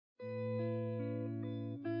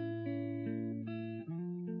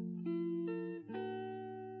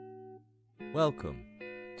Welcome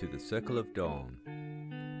to the Circle of Dawn.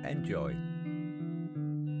 Enjoy.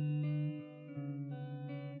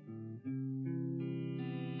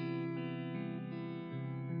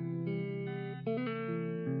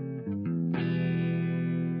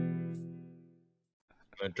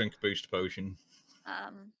 Drink a boost potion.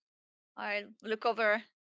 I look over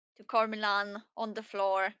to Cormilan on the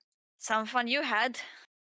floor. Some fun you had.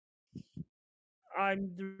 I'm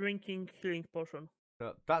drinking healing potion.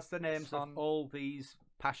 So that's the names of Fun. all these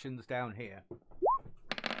passions down here.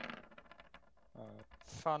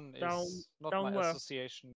 Fun Down- is not down my where?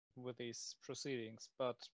 association with these proceedings,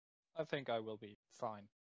 but I think I will be fine.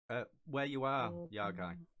 Where you are, Oh,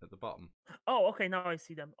 Yargai, at the bottom. Oh, okay, now I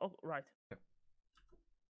see them. Oh, right.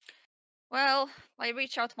 Well, I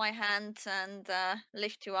reach out my hand and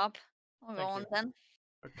lift you up. I'll go Thank on you. then.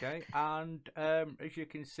 Okay, and as you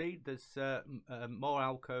can see, there's more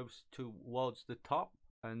alcoves towards the top,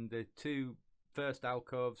 and the two first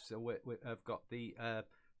alcoves have got the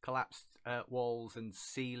collapsed walls and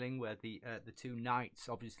ceiling where the two knights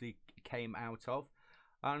obviously came out of.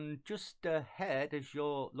 And just ahead, as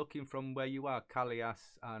you're looking from where you are,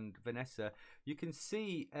 Kalias and Vanessa, you can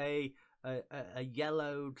see a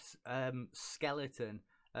yellowed skeleton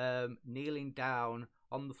kneeling down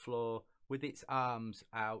on the floor with its arms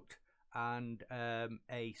out and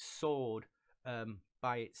a sword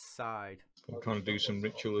by its side. We'll kind of do some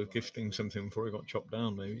ritual of gifting something before he got chopped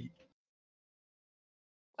down, maybe.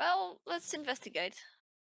 Well, let's investigate.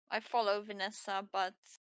 I follow Vanessa, but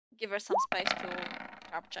give her some space to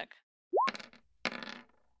trap check.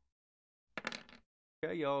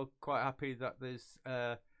 Okay, you're quite happy that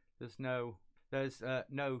there's no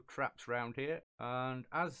traps around here. And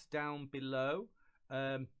as down below,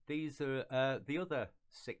 these are the other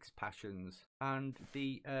 6 passions, and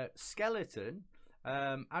the skeleton.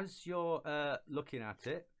 As you're looking at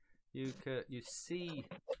it, you see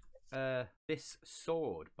this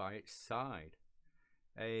sword by its side,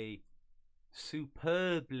 a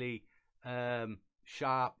superbly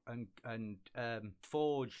sharp and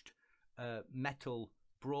forged metal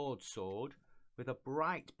broadsword with a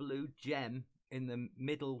bright blue gem in the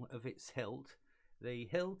middle of its hilt. The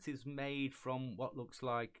hilt is made from what looks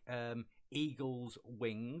like eagle's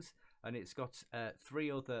wings, and it's got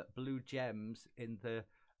 3 other blue gems in the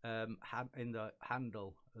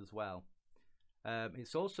handle as well.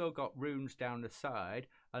 It's also got runes down the side,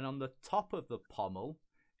 and on the top of the pommel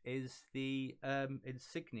is the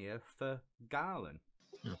insignia for Garland.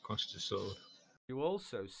 Cost a sword. You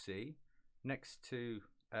also see next to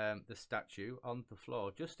the statue on the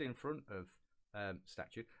floor, just in front of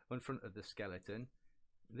in front of the skeleton,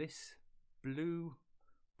 this blue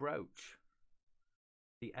brooch,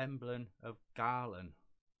 the emblem of Garland,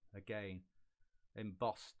 again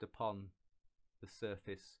embossed upon the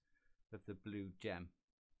surface of the blue gem.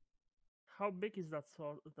 How big is that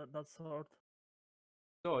sword? That sword?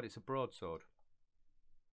 Sword, it's a broadsword,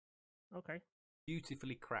 Okay.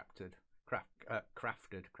 beautifully crafted.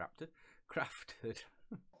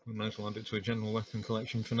 We might as well add it to a general weapon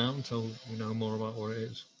collection for now until we know more about what it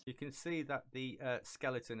is. You can see that the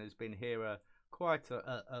skeleton has been here quite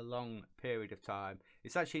a long period of time.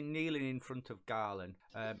 It's actually kneeling in front of Garland,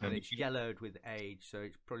 and it's yellowed with age, so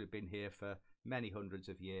it's probably been here for many hundreds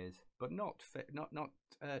of years, but not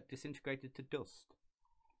disintegrated to dust.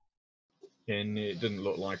 And it didn't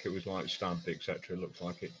look like it was like stabbed, etc. It looks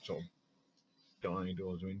like it sort of died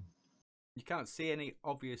or something. You can't see any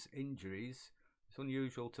obvious injuries. It's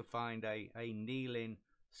unusual to find a kneeling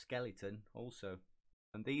skeleton also.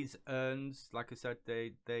 And these urns, like I said,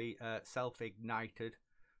 they self-ignited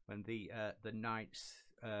when the knights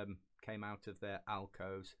came out of their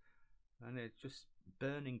alcoves, and it's just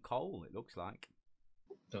burning coal, it looks like.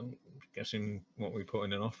 So, guessing what we put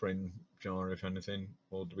in an offering jar, if anything,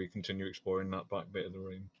 or do we continue exploring that back bit of the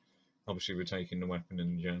room? Obviously, we're taking the weapon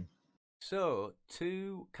and the gem. So,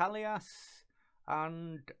 to Kalias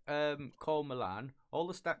and Cormilan, all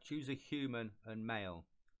the statues are human and male.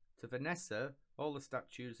 To Vanessa, all the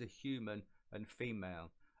statues are human and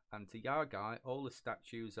female. And to Yargai, all the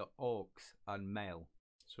statues are orcs and male.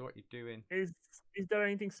 So what are you doing? Is there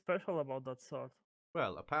anything special about that sword?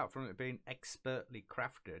 Well, apart from it being expertly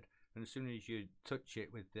crafted, and as soon as you touch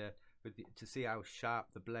it with the to see how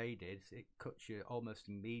sharp the blade is, it cuts you almost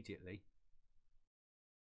immediately.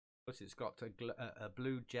 Plus, it's got a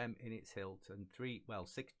blue gem in its hilt and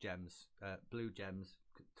 6 gems, blue gems,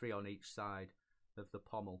 3 on each side of the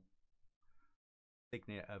pommel.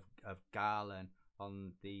 Insignia of Garland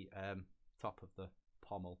on the top of the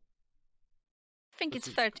pommel. I think it's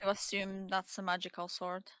fair to assume that's a magical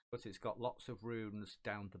sword. But it's got lots of runes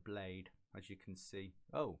down the blade, as you can see.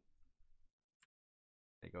 Oh,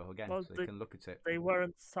 There you go again, Well, so you can look at it. They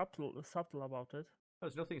weren't subtle about it.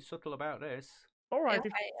 There's nothing subtle about this. All right, Okay,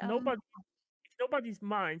 if nobody's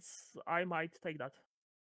minds, I might take that.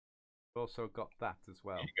 We've also got that as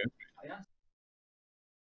well. There you go.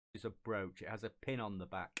 It's a brooch. It has a pin on the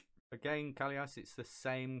back. Again, Kalias, it's the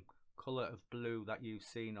same colour of blue that you've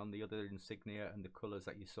seen on the other insignia and the colours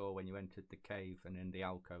that you saw when you entered the cave and in the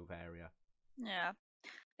alcove area. yeah.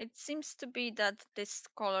 It seems to be that this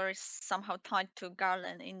color is somehow tied to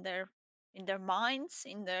Garland in their minds,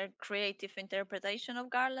 in their creative interpretation of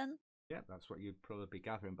Garland. Yeah, that's what you'd probably be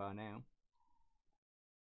gathering by now.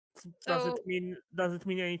 Does So- it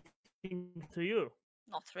mean anything to you?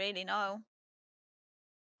 Not really, no.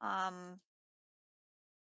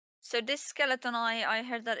 So this skeleton, I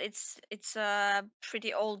heard that it's a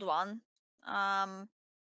pretty old one.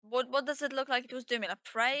 What does it look like it was doing? Like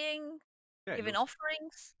praying, Yeah, giving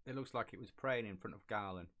offerings? it looks like it was praying in front of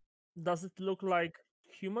Garland. Does it look like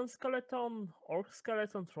human skeleton, orc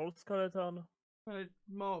skeleton, troll skeleton?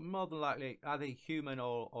 More than likely either human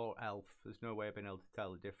or elf. There's no way of being able to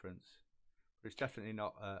tell the difference. But it's definitely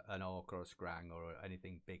not an orc or a scrang or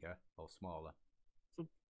anything bigger or smaller.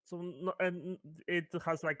 And it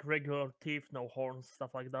has like regular teeth, no horns,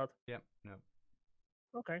 stuff like that. Yep, no.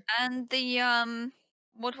 Okay. And the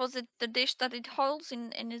what was it? The dish that it holds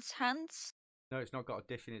in its hands? No, it's not got a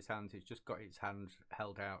dish in its hands. It's just got its hands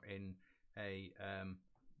held out in a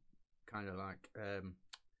kind of like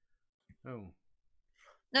oh.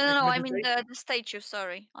 No. I mean Meditation? the statue.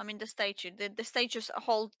 Sorry, I mean the statue. The statues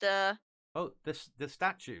hold the. Oh, the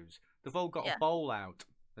statues. They've all got Yeah. a bowl out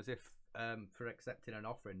as if for accepting an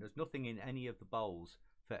offering. There's nothing in any of the bowls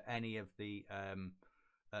for any of the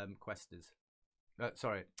questers.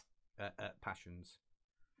 Passions.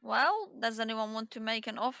 Well, does anyone want to make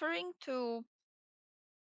an offering to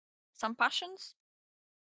some passions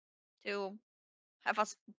to have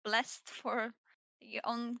us blessed for the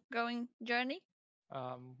ongoing journey?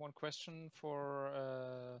 One question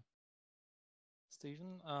for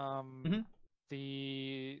Stephen. Mhm.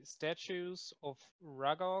 The statues of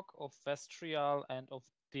Ragog, of Vestrial, and of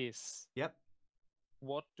Dis. Yep.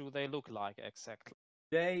 What do they look like exactly?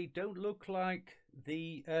 They don't look like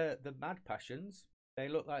the mad passions. They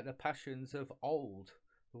look like the passions of old,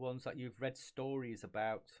 the ones that you've read stories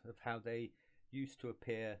about of how they used to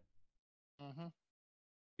appear. Mm-hmm.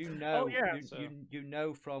 You know, yeah. you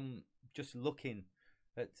know from just looking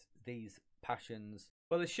at these passions.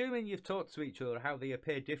 Well, assuming you've talked to each other how they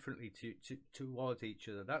appear differently towards each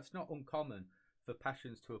other, that's not uncommon for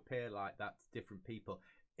passions to appear like that to different people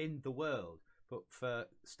in the world. But for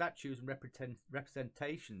statues and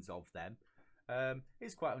representations of them,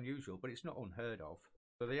 it's quite unusual, but it's not unheard of.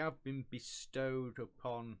 So they have been bestowed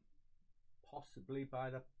upon, possibly by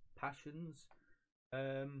the passions,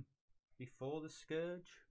 before the scourge.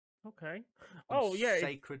 Okay. Some Oh yeah.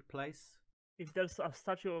 sacred place. If there's a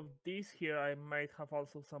statue of this here, I might have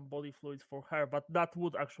also some body fluids for her, but that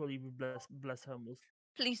would actually be bless her most.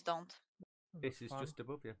 Please don't. This That's is fine. just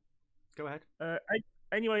above you. Go ahead.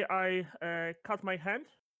 Anyway, I cut my hand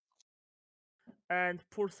and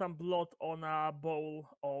pour some blood on a bowl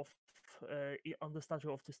of on the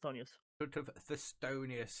statue of Tistonius. Sort of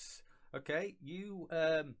Thestonius. Okay, you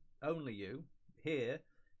only you here,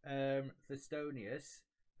 Thestonius,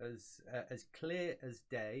 as clear as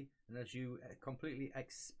day, and as you completely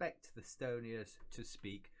expect Thestonius to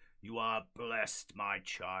speak. You are blessed, my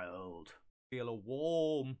child. Feel a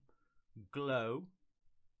warm glow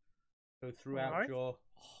go throughout Alright. your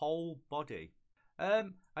whole body,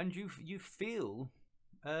 and you feel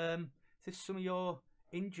as if some of your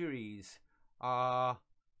injuries are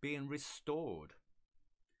being restored.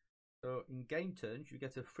 So in game turns, you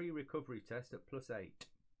get a free recovery test at +8.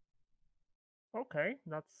 Okay,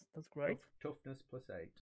 that's great. Toughness +8.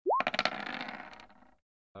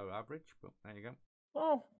 Low average, but there you go.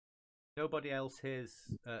 Oh, Nobody else hears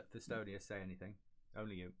Thestonius say anything.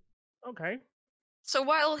 Only you. okay. So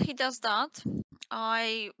while he does that,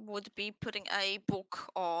 I would be putting a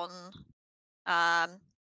book on.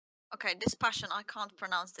 Okay, this passion I can't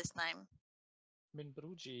pronounce this name.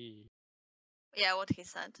 Minbruji. Yeah, what he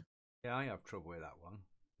said. Yeah, I have trouble with that one.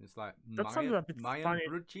 It's like That sounds a bit funny.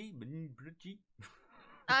 Brudgy.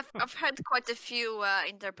 I've heard quite a few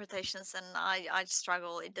interpretations, and I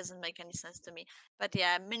struggle. It doesn't make any sense to me. But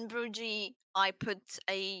yeah, Minbruji, I put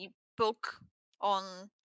a book on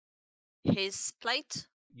his plate.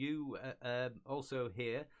 You also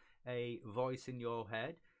hear a voice in your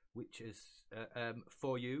head, which is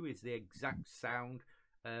for you is the exact sound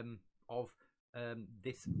of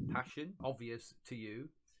this passion, obvious to you,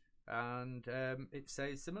 and it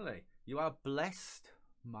says similarly, "You are blessed,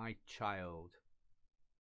 my child."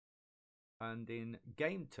 And in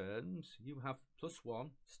game terms, you have +1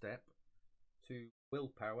 step to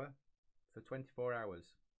willpower for 24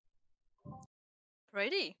 hours.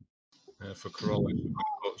 Ready? For Corolla,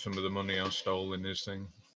 put some of the money I stole in his thing.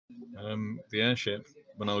 The airship,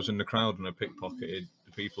 when I was in the crowd and I pickpocketed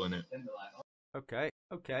the people in it.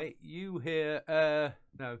 Okay. You hear,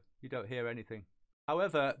 no, you don't hear anything.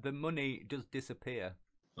 However, the money does disappear.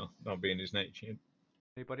 Oh, that being his nature.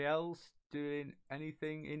 Anybody else doing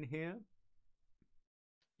anything in here?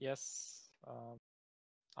 Yes,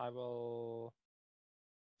 I will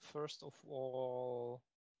first of all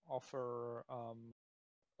offer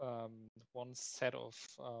one set of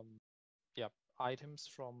items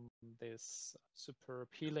from this super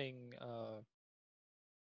healing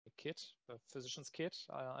kit, the physician's kit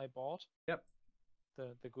I bought. Yep.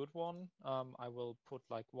 The good one. I will put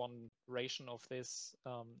like one ration of this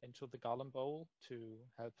into the Garland bowl to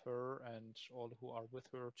help her and all who are with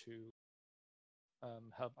her to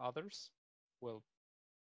help others. Will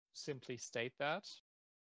simply state that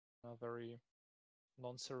in a very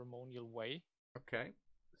non-ceremonial way. Okay,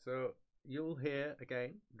 so you'll hear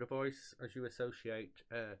again the voice as you associate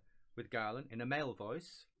with Garland in a male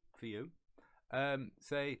voice for you.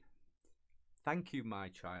 Say, "Thank you, my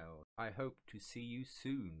child. I hope to see you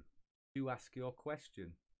soon. You ask your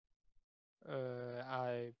question."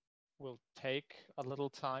 I will take a little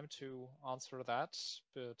time to answer that,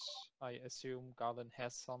 but I assume Garland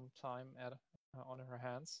has some time on her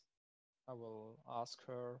hands. I will ask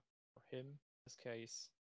her or him, in this case,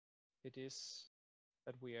 it is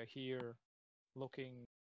that we are here looking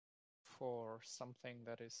for something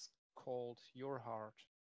that is called your heart,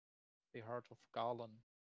 the heart of Garland,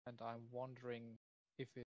 and I'm wondering if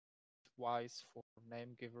it's wise for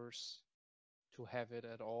name givers to have it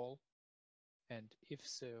at all, and if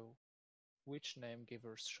so, which name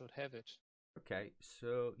givers should have it. Okay,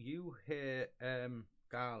 so you hear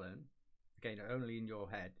Garland again, only in your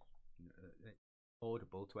head,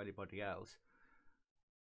 audible to anybody else.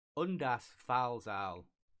 Undas Falzal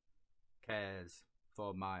cares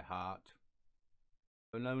for my heart,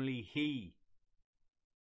 and only he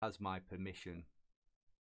has my permission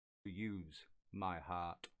to use my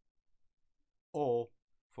heart, or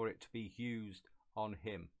for it to be used on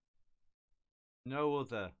him. No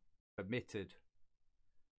other permitted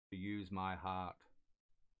to use my heart,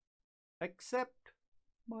 except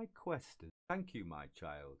my quester. Thank you, my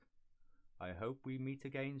child. I hope we meet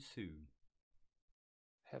again soon.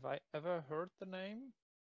 Have I ever heard the name?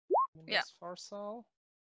 Yeah. Farsal?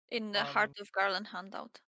 In the Heart of Garland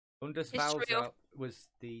handout. Undas History Falzal was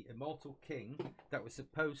the immortal king that was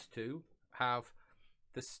supposed to have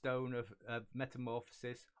the Stone of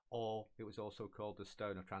Metamorphosis, or it was also called the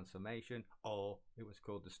Stone of Transformation, or it was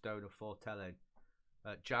called the Stone of Foretelling.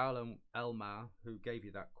 Jarl Elmar, who gave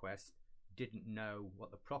you that quest, didn't know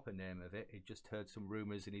what the proper name of it. He just heard some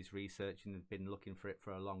rumours in his research and had been looking for it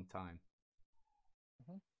for a long time.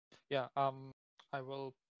 Yeah, I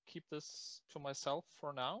will keep this to myself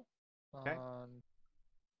for now. Okay. And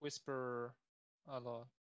whisper a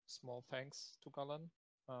small thanks to Garland,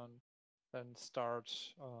 and then start,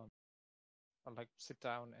 like sit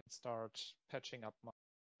down and start patching up my.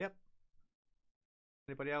 Yep.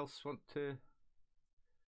 Anybody else want to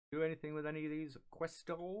do anything with any of these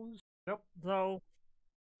questos? Nope. So,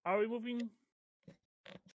 are we moving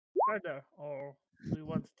further, or do we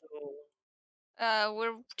want to?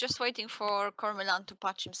 We're just waiting for Cormelan to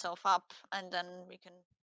patch himself up, and then we can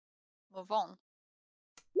move on.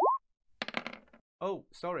 Oh,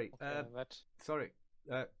 sorry.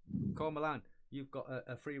 Okay, Cormelan, you've got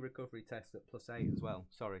a free recovery test at +8 as well.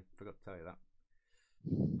 Sorry, forgot to tell you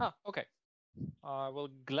that. Okay. I will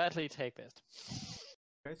gladly take that.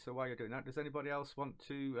 Okay, so while you're doing that, does anybody else want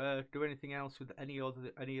to do anything else with any of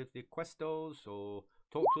the questos, or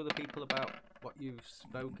talk to other people about what you've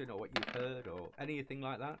spoken or what you've heard or anything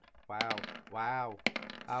like that? Wow.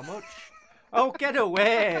 How much? Oh, get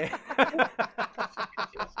away!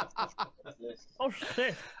 Oh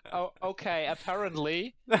shit! Oh, okay.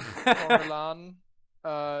 Apparently, Cormelan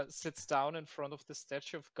sits down in front of the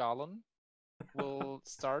statue of Garland, will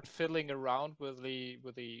start fiddling around with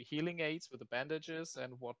the healing aids, with the bandages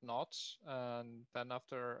and whatnot, and then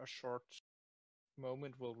after a short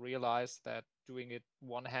moment will realize that doing it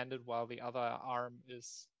one-handed while the other arm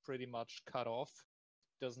is pretty much cut off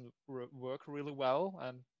doesn't work really well,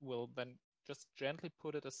 and will then just gently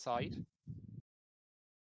put it aside,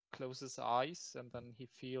 close his eyes, and then he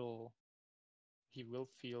will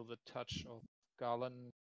feel the touch of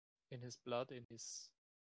Garland in his blood, in his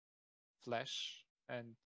flesh,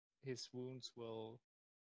 and his wounds will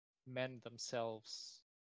mend themselves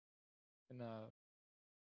in a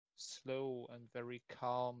slow and very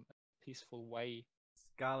calm, and peaceful way.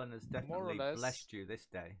 Garland has More or definitely less. blessed you this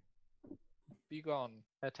day. Be gone.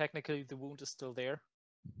 Technically, the wound is still there,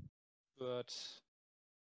 but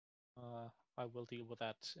I will deal with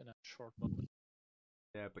that in a short moment.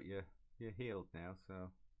 Yeah, but you're healed now,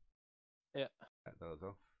 so Yeah. get those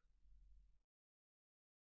off.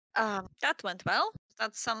 That went well.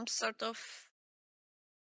 That's some sort of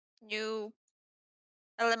new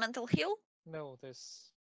elemental heal. No,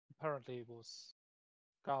 this apparently was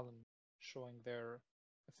Garland showing their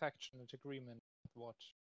affectionate agreement with what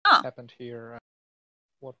Ah. happened here and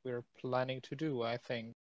what we're planning to do, I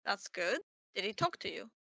think. That's good. Did he talk to you?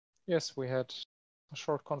 Yes, we had a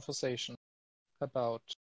short conversation about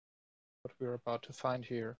what we're about to find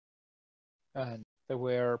here. And they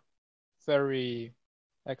were very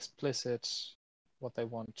explicit what they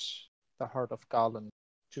want the heart of Garland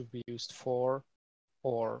to be used for,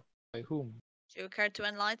 or by whom. Do you care to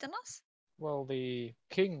enlighten us? Well, the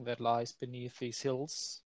king that lies beneath these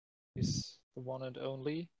hills is the one and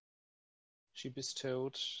only. She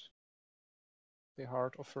bestowed the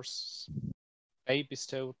heart of her. They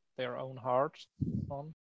bestowed their own heart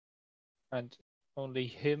on, and only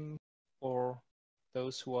him or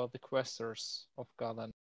those who are the questers of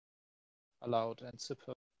Garland allowed, and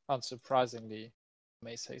unsurprisingly, I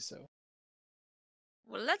may say so.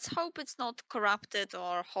 Well, let's hope it's not corrupted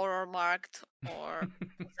or horror marked or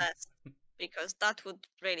possessed, because that would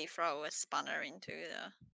really throw a spanner into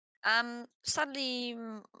the. Sadly,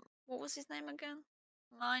 what was his name again?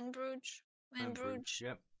 Minbruge. Minbruge.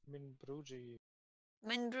 Yep. Minbruji.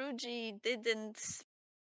 Minbruji didn't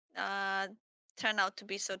turn out to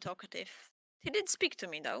be so talkative. He did speak to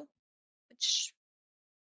me though, which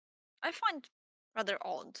I find rather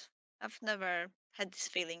odd. I've never had this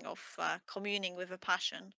feeling of communing with a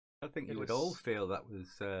passion. I think It you would all is- feel that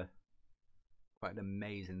was quite an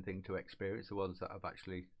amazing thing to experience. The ones that have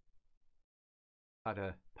actually had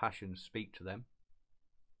a passion speak to them.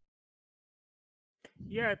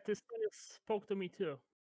 Yeah, Tistonius spoke to me too.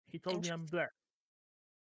 He told me I'm blessed.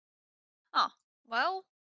 Well,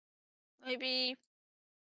 maybe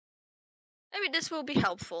this will be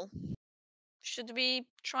helpful. Should we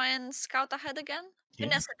try and scout ahead again? Yeah.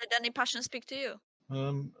 Vanessa, did any passion speak to you?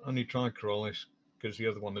 Only tried Corollis because the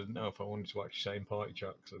other one didn't know if I wanted to actually say in party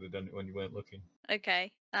chat, so they done it when you weren't looking.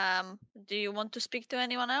 Okay. Do you want to speak to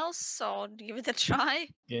anyone else or give it a try?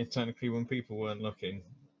 Yeah, technically, when people weren't looking,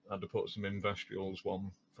 I had to put some in Vestrial's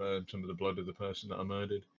one for some of the blood of the person that I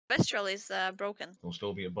murdered. Vestral is broken. There'll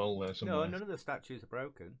still be a bowl there somewhere. No, none of the statues are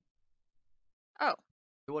broken. Oh.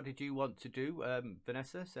 So what did you want to do,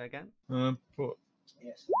 Vanessa? Say again. Put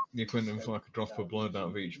the equivalent of like a drop of blood out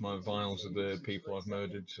of each of my vials of the people I've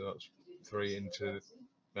murdered, so that's 3 into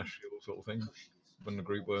Vestrial sort of thing, when the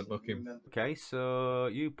group weren't looking. Okay, so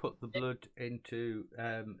you put the blood into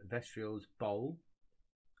Vestrial's bowl.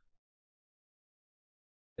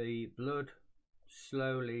 The blood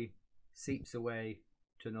slowly seeps away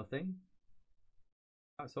to nothing.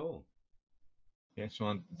 That's all. Yeah, so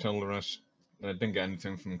I told the rest I didn't get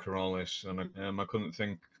anything from Corollis, and I couldn't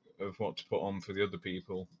think of what to put on for the other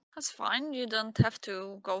people. That's fine. You don't have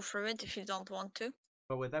to go through it if you don't want to.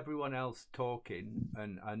 But with everyone else talking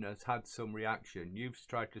and has had some reaction, you've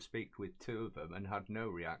tried to speak with 2 of them and had no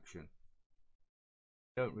reaction.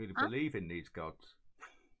 Don't really Huh? believe in these gods.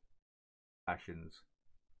 Passions.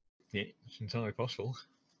 Yeah, it's entirely possible.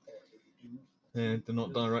 They're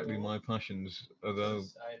not directly my passions, although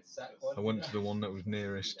I went to the one that was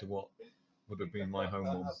nearest to what would have been my home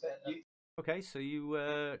one. Okay, so you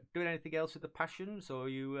doing anything else with the passions, or are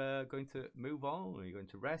you going to move on? Are you going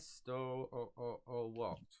to rest, or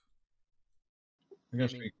what? I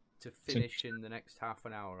guess Aiming we, to finish in the next half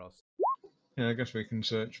an hour or so. yeah, I guess we can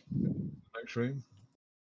search the next room.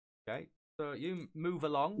 Okay, so you move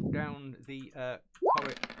along down the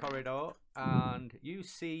corridor, and you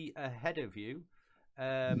see ahead of you.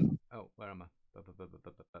 Oh, where am I?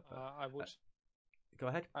 I would Go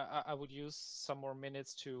ahead. I would use some more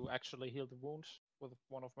minutes to actually heal the wound with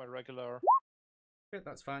one of my regular. Yeah,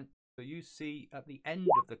 that's fine. So you see at the end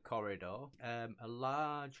of the corridor a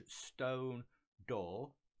large stone door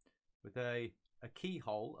with a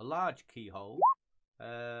keyhole, a large keyhole,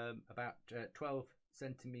 about 12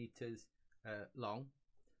 centimeters long,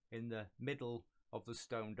 in the middle of the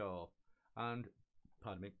stone door. And,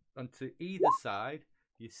 pardon me, and to either side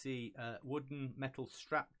you see wooden metal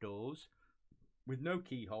strap doors with no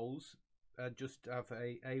keyholes, just have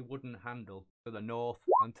a wooden handle to the north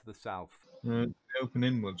and to the south. They open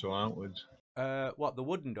inwards or outwards? What, the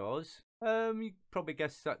wooden doors? You probably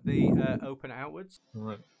guess that they open outwards.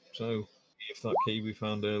 Right, so if that key we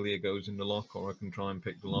found earlier goes in the lock, or I can try and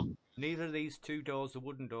pick the lock. Neither of these two doors, the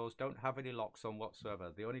wooden doors, don't have any locks on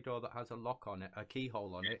whatsoever. The only door that has a lock on it, a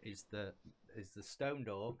keyhole on it, is the stone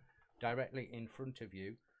door directly in front of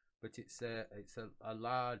you, but it's a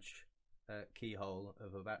large keyhole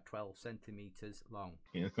of about 12 centimeters long.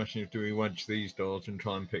 Yeah, the question is, do we wedge these doors and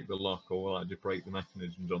try and pick the lock, or will I just break the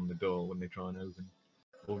mechanisms on the door when they try and open?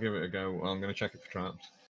 We'll give it a go. I'm going to check it for traps.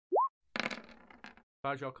 As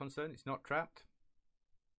far as you're concerned, it's not trapped.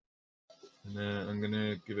 And I'm going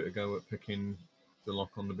to give it a go at picking the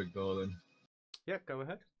lock on the big door then. Yeah, go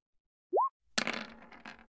ahead.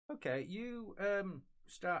 Okay, you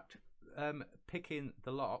start picking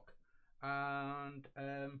the lock, and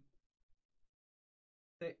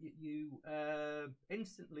you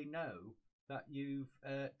instantly know that you've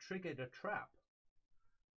triggered a trap.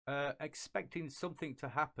 Expecting something to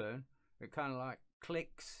happen, it kind of like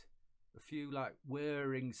clicks, a few like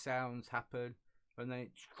whirring sounds happen, and then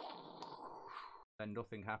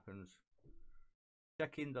nothing happens.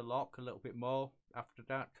 Checking the lock a little bit more after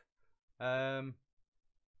that. I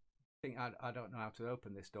think I don't know how to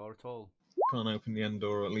open this door at all. Can't open the end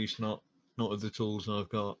door, at least not with the tools I've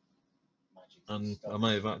got. And I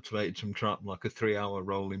may have activated some trap, like a 3-hour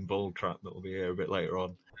rolling ball trap that will be here a bit later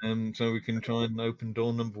on. So we can try and open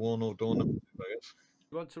door number 1 or door number 2, I guess.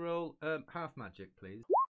 You want to roll half magic, please?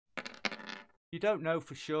 You don't know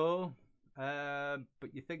for sure,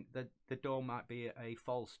 but you think that the door might be a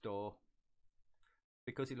false door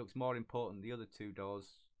because it looks more important than the other two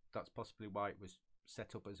doors. That's possibly why it was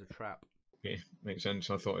set up as a trap. Yeah, makes sense.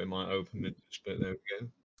 I thought it might open it, but there we go.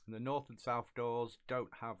 And the north and south doors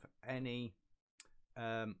don't have any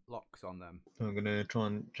locks on them. So I'm going to try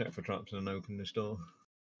and check for traps and open this door.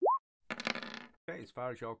 Okay, as far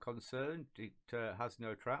as you're concerned, it has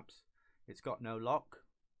no traps. It's got no lock.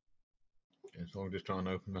 Yeah, so I'll just try and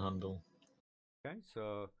open the handle. Okay,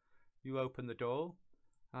 so you open the door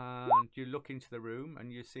and you look into the room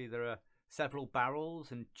and you see there are several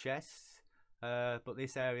barrels and chests, but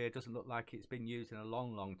this area doesn't look like it's been used in a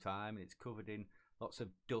long time. It's covered in lots of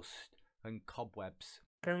dust and cobwebs.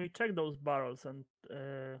 Can we check those barrels and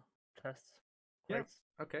chests? Yeah.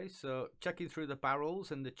 Okay, so checking through the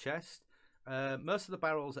barrels and the chest, most of the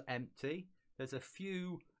barrels are empty. There's a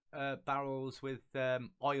few barrels with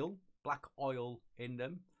oil, black oil in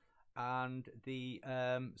them, and the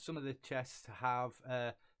some of the chests have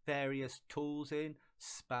various tools in,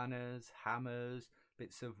 spanners, hammers,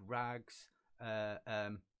 bits of rags,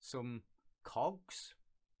 some cogs.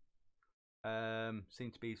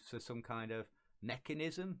 Seem to be for some kind of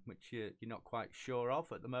mechanism, which you're not quite sure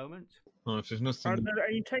of at the moment. Oh, if there's nothing... Are there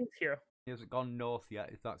any chains here? He hasn't gone north yet,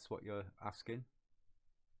 if that's what you're asking.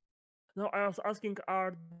 No, I was asking,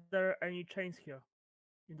 are there any chains here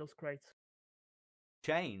in those crates?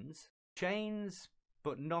 Chains,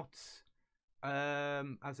 but not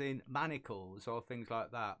as in manacles or things like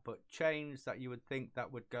that, but chains that you would think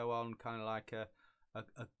that would go on kind of like a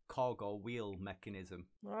cog or wheel mechanism.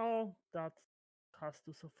 Oh, that has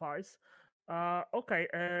to suffice. Okay,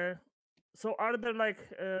 so are there like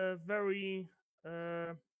very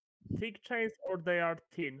thick chains, or they are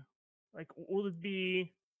thin? Like, would it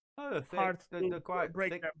be hard they're quite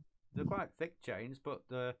break thick. them? They're quite thick chains, but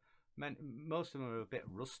most of them are a bit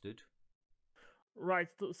rusted. Right,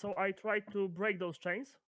 so I tried to break those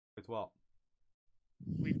chains. With what?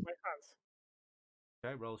 With my hands.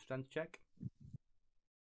 Okay, roll strength check.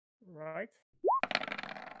 Right.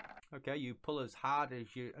 Okay, you pull as hard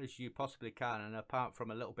as you possibly can, and apart from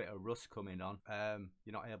a little bit of rust coming on,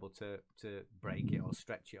 you're not able to break it or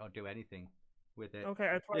stretch it or do anything with it. Okay,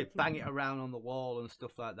 I tried You to bang it around on the wall and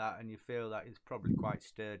stuff like that, and you feel that it's probably quite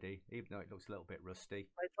sturdy, even though it looks a little bit rusty.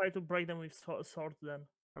 I tried to break them with sword then.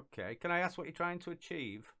 Okay, can I ask what you're trying to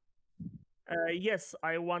achieve? Yes,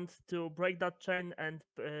 I want to break that chain and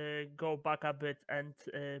go back a bit and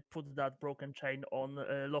put that broken chain on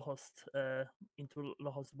Lohost into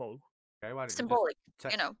Lohost bowl. Okay, why don't Symbolic, you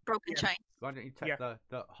just broken chain. Why don't you take Yeah.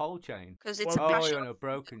 the whole chain? Because it's Well, a Oh, partial. you're on a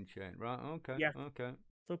broken chain, right? Okay, Yeah. okay.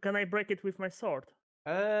 So can I break it with my sword?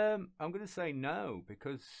 I'm going to say no,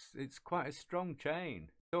 because it's quite a strong chain.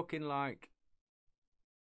 Talking like,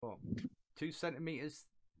 what, 2 centimeters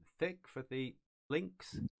thick for the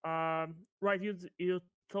links? Right, you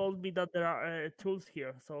told me that there are tools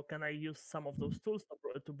here, so can I use some of those tools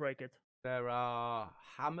to break it? There are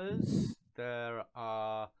hammers, there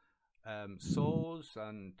are saws,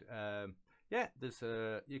 and yeah, there's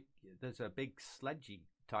a big sledgy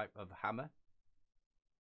type of hammer.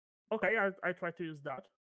 Okay, I try to use that.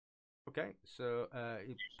 Okay, so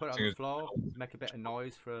you put it on Thing the is- floor, make a bit of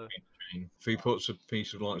noise for. If he puts a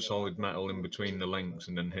piece of like solid metal in between the links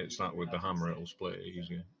and then hits that with the hammer, it'll split it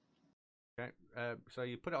easier. Okay, so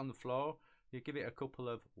you put it on the floor. You give it a couple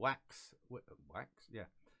of whacks,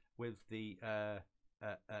 with the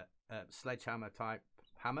sledgehammer type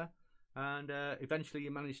hammer, and eventually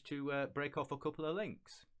you manage to break off a couple of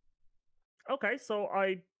links. Okay, so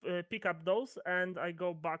I pick up those and I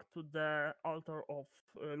go back to the altar of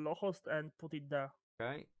Lohost and put it there.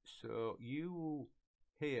 Okay, so you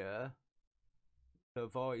hear the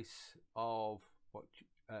voice of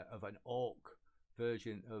of an orc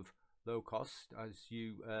version of Low Cost as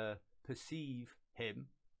you perceive him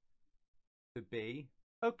to be.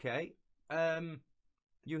 Okay,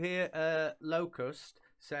 you hear Locust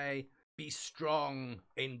say, "Be strong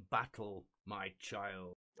in battle, my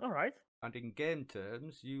child." All right. And in game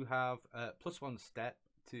terms, you have +1 step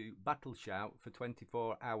to battle shout for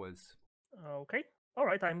 24 hours. Okay. All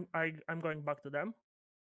right. I'm going back to them,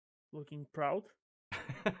 looking proud.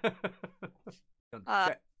 Go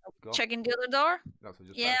on. Checking the other door. That's what I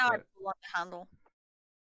just Yeah, about I to say. pull on the handle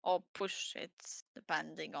or push it,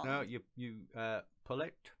 depending on. No, you pull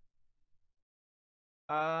it,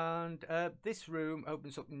 and this room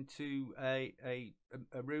opens up into a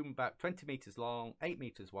room about 20 meters long, 8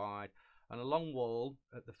 meters wide, and a long wall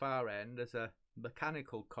at the far end. There's a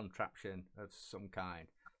mechanical contraption of some kind.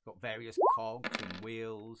 Got various cogs and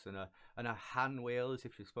wheels, and a hand wheel as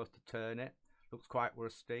if you're supposed to turn it. Looks quite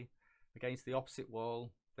rusty. Against the opposite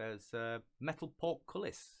wall, there's a metal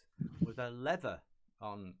portcullis with a lever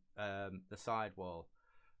on the side wall.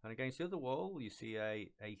 And against the other wall, you see a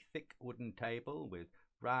thick wooden table with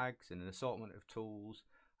rags and an assortment of tools,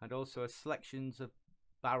 and also a selections of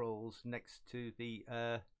barrels next to the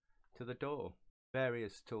door.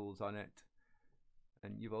 Various tools on it,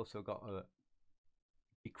 and you've also got a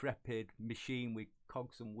decrepit machine with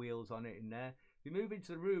cogs and wheels on it in there. If you move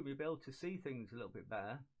into the room, you'll be able to see things a little bit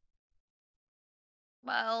better.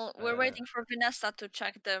 Well, we're waiting for Vanessa to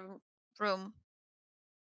check the room.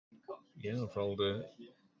 Yeah, I've rolled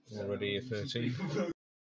already a 13.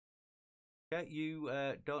 Okay, you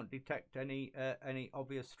don't detect any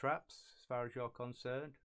obvious traps as far as you're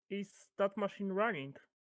concerned. Is that machine running?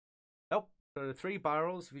 Nope. So the 3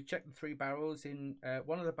 barrels, if you check the 3 barrels, in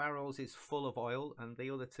one of the barrels is full of oil and the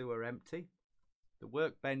other 2 are empty. The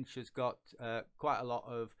workbench has got quite a lot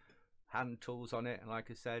of hand tools on it, and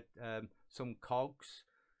like I said, some cogs,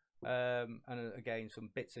 and again some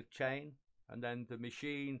bits of chain. And then the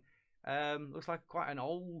machine looks like quite an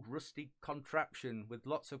old rusty contraption with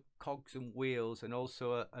lots of cogs and wheels, and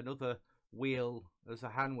also another wheel as a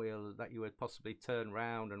hand wheel that you would possibly turn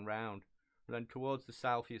round and round. And then towards the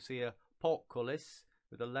south you see a portcullis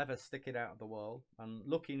with a lever sticking out of the wall, and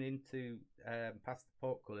looking into past the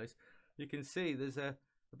portcullis you can see there's a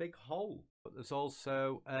big hole, but there's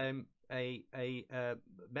also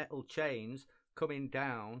metal chains coming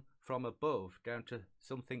down from above down to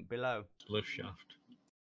something below. Lift shaft.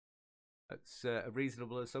 That's a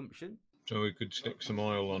reasonable assumption. So we could stick some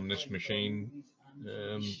oil on this machine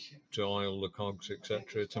to oil the cogs,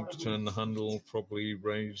 etc. Attempt to turn the handle, probably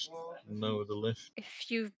raise and lower the lift.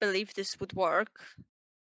 If you believe this would work,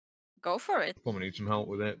 go for it. Probably need some help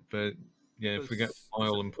with it, but yeah, if we get There's-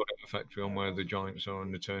 oil and put it effectively on where the joints are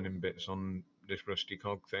and the turning bits on this rusty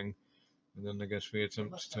cog thing, and then I guess we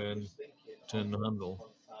attempt to turn the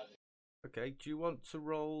handle. Okay, do you want to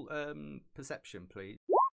roll perception, please?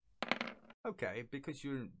 Okay, because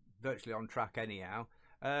you're virtually on track anyhow.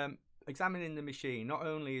 Examining the machine, not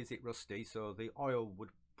only is it rusty, so the oil would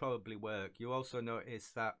probably work, you also notice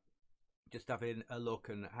that just having a look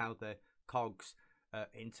and how the cogs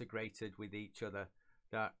integrated with each other,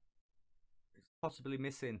 that it's possibly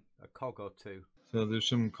missing a cog or 2. So there's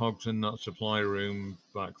some cogs in that supply room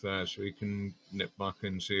back there, so we can nip back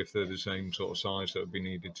and see if they're the same sort of size that would be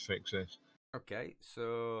needed to fix this. Okay,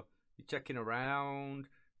 so you're checking around,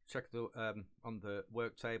 check the on the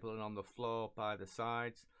work table and on the floor by the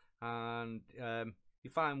sides, and you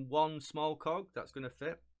find one small cog that's going to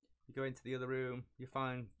fit. You go into the other room, you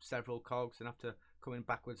find several cogs, and after coming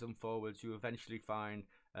backwards and forwards, you eventually find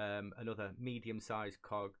another medium-sized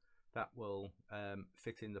cog that will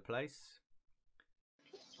fit in the place.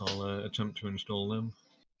 I'll attempt to install them.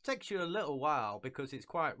 Takes you a little while because it's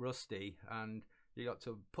quite rusty, and you got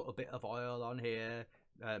to put a bit of oil on here,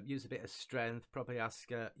 use a bit of strength, probably ask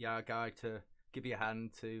your guy to give you a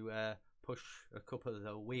hand to push a couple of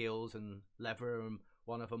the wheels and lever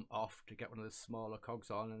one of them off to get one of the smaller cogs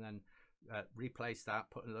on, and then replace that,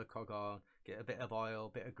 put another cog on, get a bit of oil,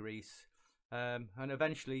 bit of grease, and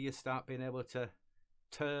eventually you start being able to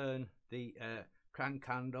turn the crank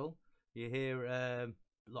handle, You hear a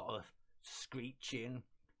lot of screeching,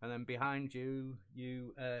 and then behind you,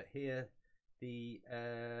 you hear the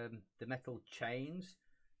metal chains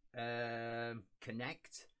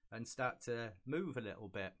connect and start to move a little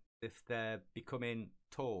bit, if they're becoming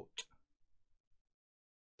taut.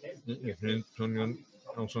 If anyone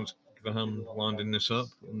else wants to give a hand winding this up,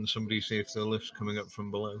 and somebody see if the lift's coming up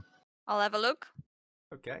from below. I'll have a look.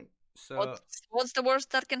 Okay, so What's the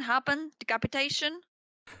worst that can happen? Decapitation?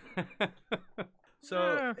 so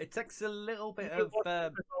Yeah. it takes a little bit You of want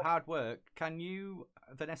to pick off- hard work. Can you,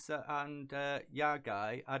 Vanessa and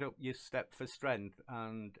Yagai, add up your step for strength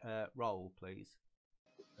and roll, please?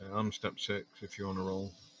 I'm step 6 if you want to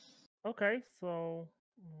roll. Okay, so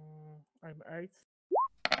I'm 8.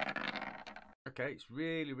 Okay, it's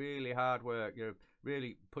really, really hard work. You're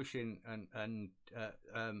really pushing and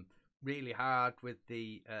really hard with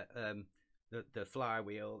the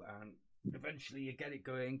flywheel, and eventually you get it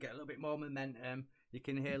going, get a little bit more momentum. You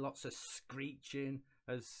can hear lots of screeching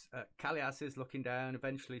as Kalias is looking down.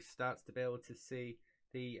 Eventually starts to be able to see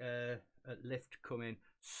the lift coming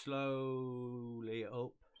slowly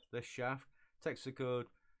up the shaft. Takes a good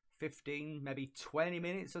 15, maybe 20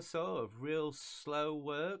 minutes or so of real slow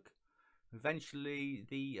work. Eventually,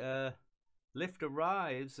 the lift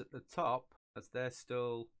arrives at the top as they're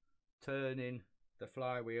still turning the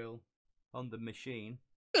flywheel on the machine.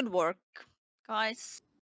 Good work, guys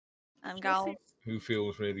and gals. Who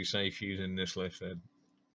feels really safe using this lift then?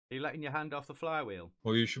 Are you letting your hand off the flywheel?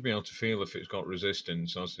 Well, you should be able to feel if it's got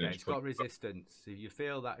resistance, hasn't it? Yeah, it's got resistance. So you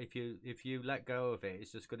feel that if you let go of it,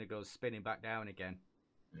 it's just going to go spinning back down again.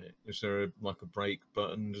 Is there like a brake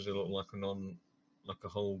button? Does it look like a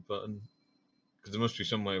hold button? Because there must be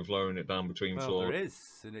some way of lowering it down between Well, floors. there is,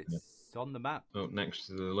 and it's on the map. Up next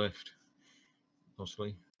to the lift,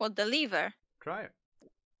 possibly. What, the lever? Try it.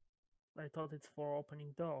 I thought it's for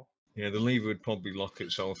opening door. Yeah, the lever would probably lock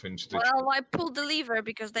itself into the. Well, I pulled the lever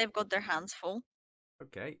because they've got their hands full.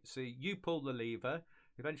 Okay, so you pull the lever.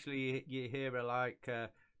 Eventually, you hear a like.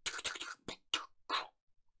 That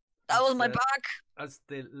was my as, back. As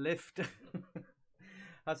the lift,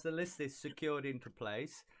 as the lift is secured into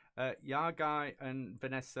place, Yagai and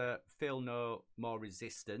Vanessa feel no more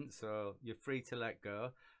resistance, so you're free to let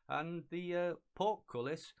go. And the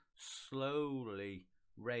portcullis slowly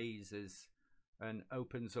raises and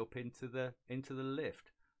opens up into the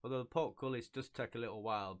lift. Although the portcullis does take a little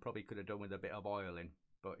while, probably could have done with a bit of oiling,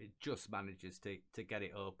 but it just manages to get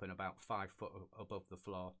it open about 5 foot above the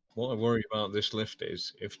floor. What I worry about this lift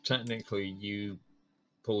is if technically you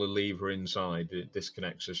pull a lever inside, it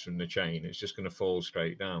disconnects us from the chain. It's just going to fall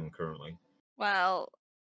straight down currently. Well,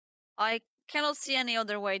 I cannot see any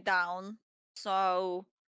other way down, so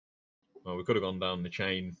Well, we could have gone down the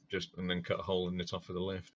chain and then cut a hole in the top of the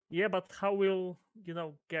lift. Yeah, but how will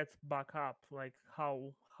get back up? Like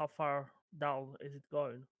how far down is it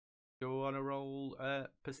going? Do you want to roll a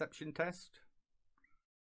perception test?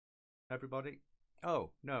 Everybody?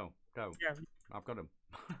 Oh, no, don't. Yeah. I've got them.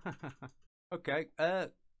 Okay.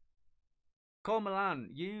 Cormoran,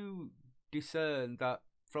 you discern that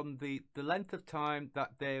from the length of time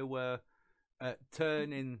that they were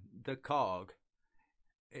turning the cog,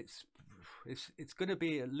 it's going to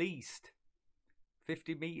be at least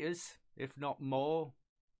 50 meters, if not more,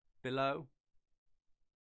 below.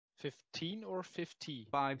 15 or 50?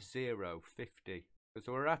 50. Because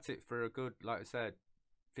we're at it for a good, like I said,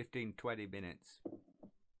 15-20 minutes.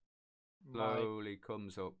 Slowly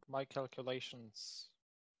comes up. My calculations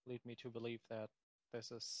lead me to believe that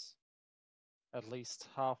this is at least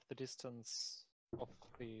half the distance of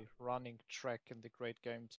the running track in the Great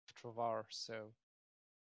Game Trovar, so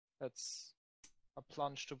it's a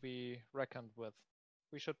plunge to be reckoned with.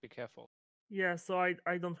 We should be careful. Yeah, so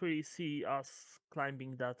I don't really see us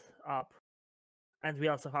climbing that up. And we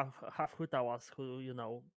also have Hutawas who,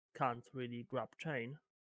 can't really grab chain.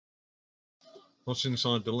 What's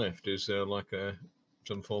inside the lift? Is there like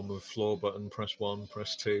some form of floor button? Press 1,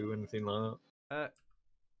 press 2, anything like that?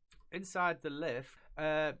 Inside the lift,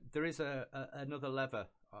 there is another lever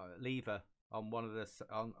on one of the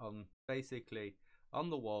on basically on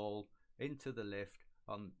the wall into the lift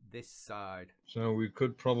on this side. So we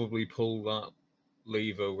could probably pull that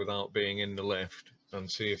lever without being in the lift and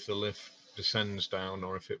see if the lift descends down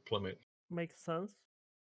or if it plummets. Makes sense.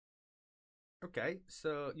 Okay,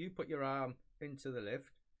 so you put your arm into the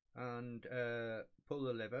lift and pull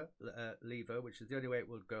the lever, which is the only way it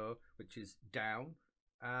will go, which is down,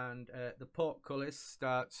 and the portcullis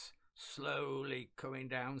starts slowly coming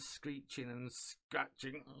down, screeching and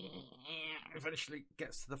scratching. Eventually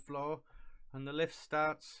gets to the floor, and the lift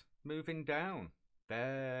starts moving down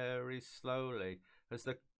very slowly as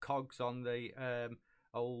the cogs on the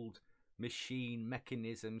old machine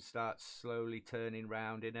mechanism start slowly turning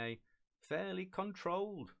round in a fairly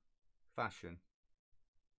controlled fashion.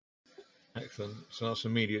 Excellent. So that's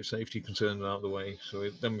immediate safety concerns out of the way. So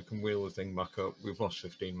then we can wheel the thing back up. We've lost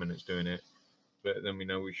 15 minutes doing it, but then we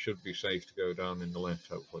know we should be safe to go down in the lift,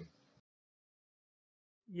 hopefully.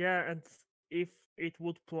 Yeah, and if it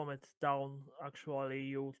would plummet down, actually,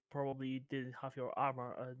 you probably didn't have your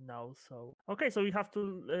armor now. So okay, so we have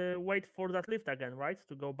to wait for that lift again, right?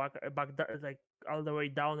 To go back, like all the way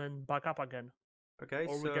down and back up again. Okay,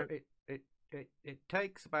 Or we so can- it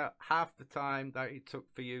takes about half the time that it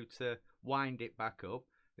took for you to wind it back up.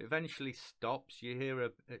 It eventually stops. You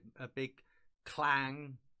hear a big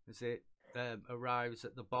clang as it arrives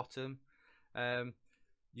at the bottom.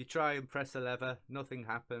 You try and press a lever, nothing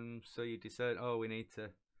happens, so you discern, oh, we need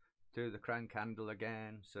to do the crank handle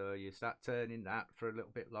again. So you start turning that for a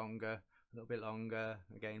little bit longer,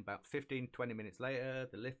 Again, about 15-20 minutes later,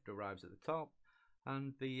 the lift arrives at the top,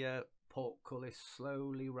 and the portcullis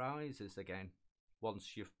slowly rises again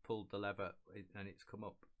once you've pulled the lever and it's come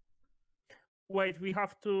up. Wait, we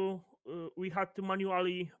had to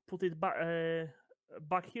manually put it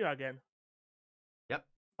back here again. Yep.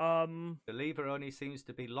 The lever only seems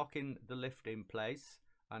to be locking the lift in place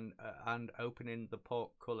and opening the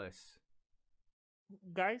portcullis.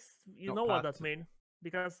 Guys, you Not know what part that means?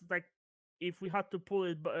 Because like, if we had to pull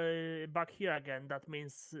it back here again, that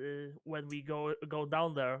means when we go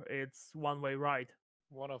down there, it's one-way ride.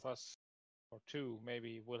 One of us, or two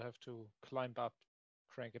maybe, will have to climb up,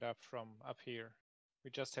 crank it up from up here. We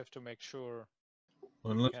just have to make sure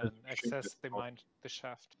we can access the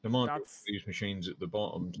shaft. There might be these machines at the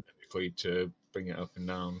bottom typically to bring it up and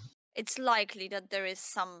down. It's likely that there is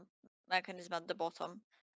some mechanism at the bottom.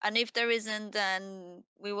 And if there isn't, then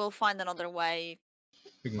we will find another way.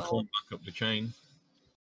 We can climb back up the chain.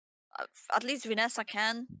 At least Vanessa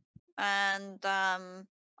can. And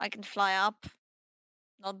I can fly up.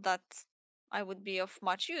 Not that I would be of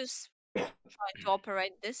much use trying to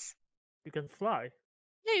operate this. You can fly.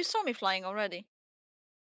 Yeah, you saw me flying already.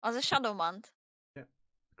 As a shadow man. Yeah,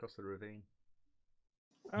 across the ravine.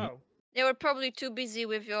 Oh. You were probably too busy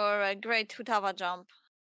with your great Hutava jump.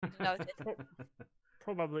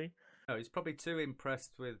 Probably. No, he's probably too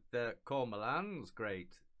impressed with Cormoran's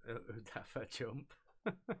great Hutava jump.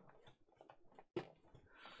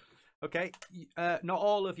 Okay, not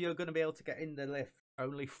all of you are going to be able to get in the lift.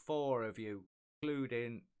 Only 4 of you,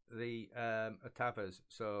 including the Hutavas.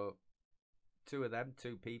 So 2 of them,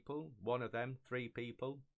 2 people. 1 of them, 3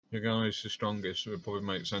 people. The guy's the strongest, so it would probably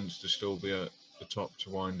make sense to still be at the top to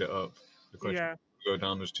wind it up. The question Yeah. is, go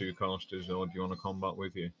down as 2 casters, or do you want to combat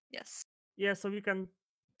with you? Yes. Yeah, so we can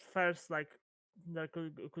first, like, there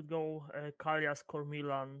could go Kalias,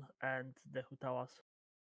 Cormilan, and the Hutawas.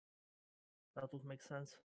 That would make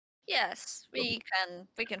sense. Yes, we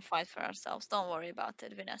can fight for ourselves. Don't worry about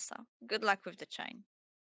it, Vanessa. Good luck with the chain.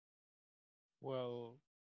 Well,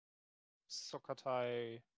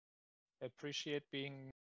 Sokatai appreciate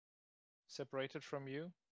being separated from you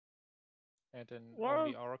and in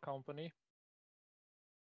only our company.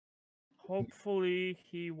 Hopefully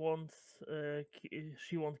she won't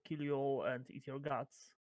kill you all and eat your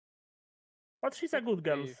guts. But she's a good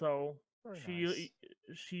girl, so she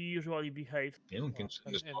usually behaves. Yeah, we can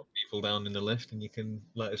send us more people down in the lift, and you can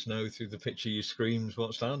let us know through the picture you screams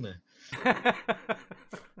what's down there.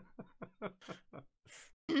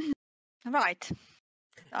 Right.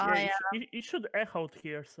 Yeah, it should echo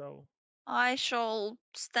here, so I shall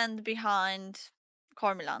stand behind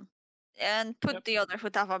Cormilan and put the other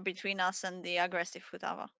Hutava between us and the aggressive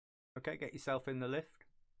Hutava. Okay, get yourself in the lift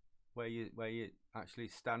where you're actually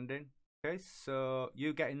standing. Okay, so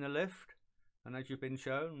you get in the lift, and as you've been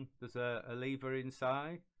shown, there's a lever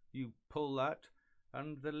inside. You pull that,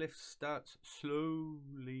 and the lift starts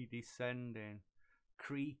slowly descending,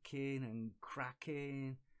 creaking and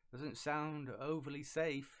cracking. Doesn't sound overly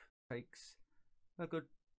safe. Takes a good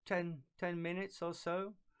 10 minutes or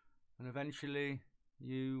so, and eventually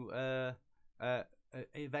you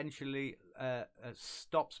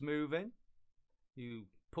stops moving. You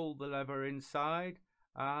pull the lever inside,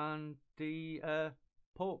 and the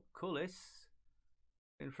portcullis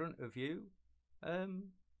in front of you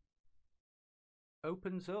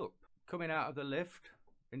opens up. Coming out of the lift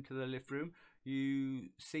into the lift room, you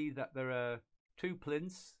see that there are 2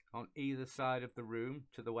 plinths on either side of the room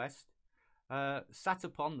to the west. Sat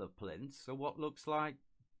upon the plinths are what looks like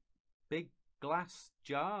big glass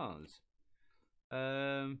jars.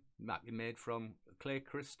 Might be made from clear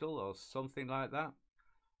crystal or something like that.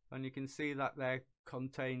 And you can see that they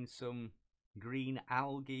contain some green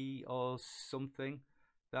algae or something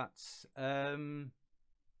that's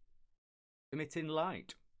emitting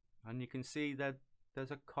light, and you can see that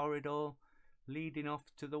there's a corridor leading off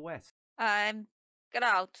to the west. Get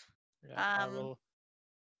out. Yeah, Um,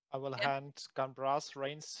 I will yeah. hand Ganbras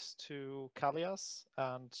reins to Kalias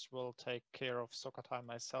and will take care of Sokatai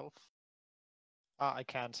myself. I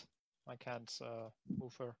can't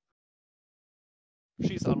move her.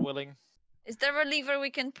 She's unwilling. Is there a lever we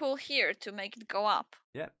can pull here to make it go up?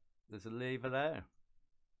 Yep, there's a lever there.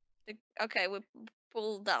 Okay, we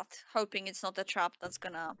pull that, hoping it's not a trap that's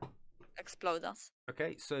gonna explode us.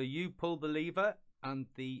 Okay, so you pull the lever and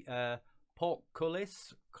the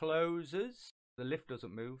portcullis closes. The lift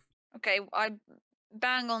doesn't move. Okay, I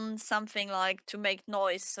bang on something like to make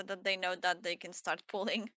noise so that they know that they can start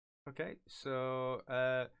pulling. Okay, so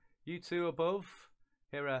you two above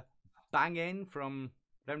hear a banging from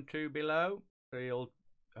them two below. So you'll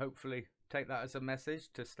hopefully take that as a message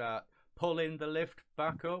to start pulling the lift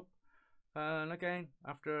back up. And again,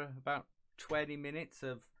 after about 20 minutes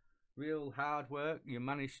of real hard work, you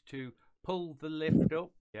manage to pull the lift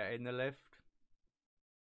up, get in the lift,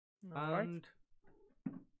 Alright. and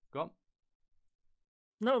go on.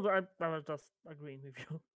 No, I was just agreeing with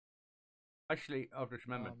you. Actually, I've just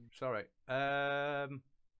remembered. Um, Sorry.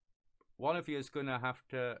 One of you is going to have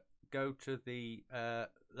to go to the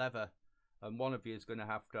lever, and one of you is going to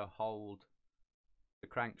have to hold the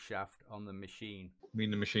crankshaft on the machine. You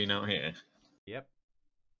mean the machine out here? Yep.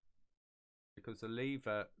 Because the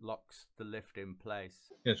lever locks the lift in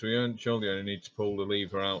place. Yes, we surely only need to pull the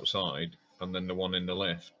lever outside and then the one in the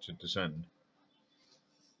lift to descend.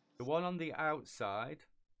 The one on the outside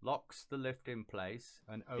locks the lift in place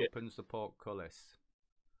and opens the portcullis.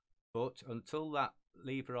 But until that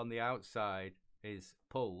lever on the outside is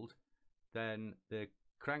pulled, then the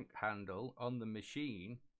crank handle on the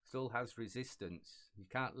machine still has resistance. You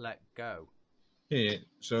can't let go. Here,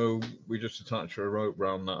 so we just attach a rope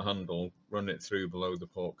round that handle, run it through below the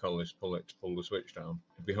portcullis, pull it to pull the switch down.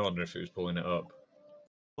 It'd be harder if it was pulling it up.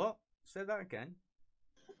 What? Say that again.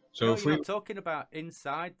 So No, if you're we, not talking about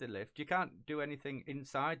inside the lift. You can't do anything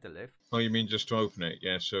inside the lift. oh, you mean just to open it?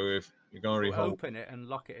 Yeah. So if Yagari You holds, open it and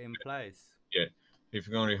lock it in place. if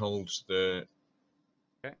Yagari holds the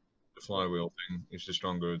Okay. the flywheel thing, it's the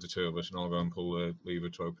stronger of the two of us, and I'll go and pull the lever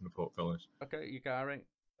to open the portcullis. Okay, you Gary.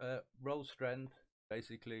 Roll strength.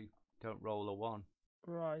 Basically, don't roll a 1.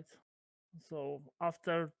 Right. So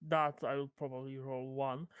after that, I will probably roll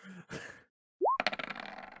 1.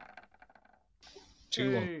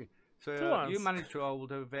 2-1. Hey. So Two you ones. manage to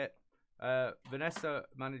hold of it. Vanessa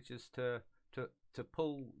manages to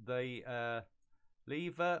pull the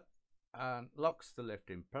lever and locks the lift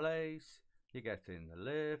in place. You get in the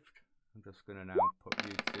lift. I'm just going to now put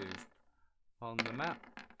you two on the map.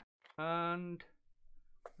 And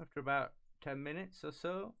after about 10 minutes or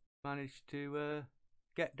so, manage to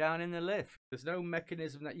get down in the lift. There's no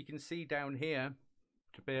mechanism that you can see down here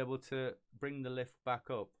to be able to bring the lift back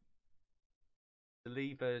up. The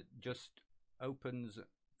lever just opens,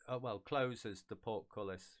 closes the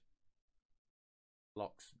portcullis,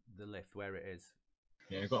 locks the lift where it is.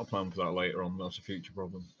 Yeah, I've got a plan for that later on. That's a future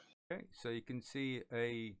problem. Okay, so you can see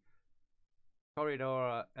a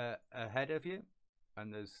corridor ahead of you,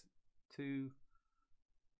 and there's 2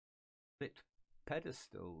 lit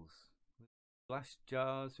pedestals with glass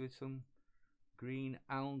jars with some green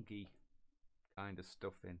algae kind of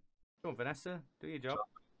stuff in. Come on, Vanessa, do your job.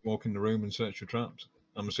 Walk in the room and search for traps.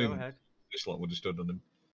 I'm Go assuming ahead. this lot would have stood on them.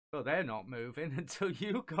 Well, they're not moving until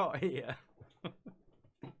you got here.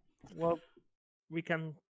 Well, we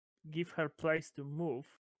can give her place to move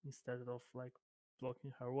instead of like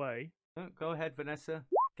blocking her way. Oh, go ahead, Vanessa.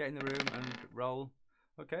 Get in the room and roll.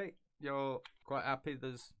 Okay, you're quite happy.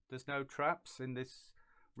 There's no traps in this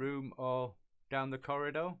room or down the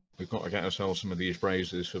corridor. We've got to get ourselves some of these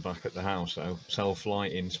braziers for back at the house, though.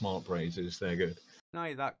 Self-lighting smart braziers, they're good. Now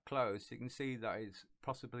you're that close, you can see that it's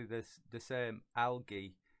possibly the same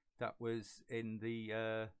algae that was in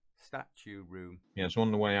the statue room. Yeah, so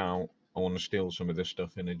on the way out, I want to steal some of this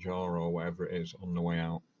stuff in a jar or whatever it is on the way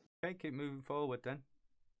out. Okay, keep moving forward then.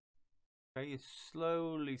 Okay, you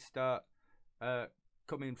slowly start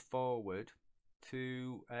coming forward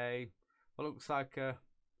to what looks like a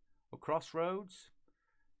crossroads.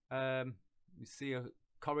 You see a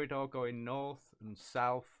corridor going north and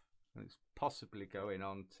south, and it's possibly going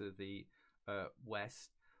on to the west,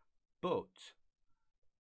 but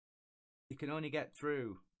you can only get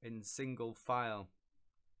through in single file.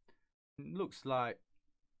 It looks like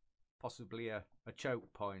possibly a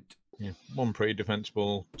choke point. Yeah, 1 pretty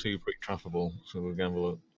defensible, 2 pretty trappable, so we'll have a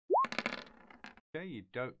look. Okay, you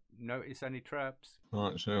don't notice any traps.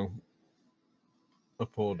 Right, so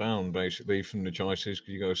up or down, basically, from the choices.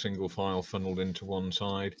 Because you go single file funneled into one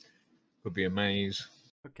side. Could be a maze.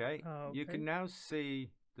 Okay, you Okay. can now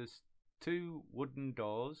see there's 2 wooden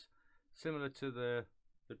doors, similar to the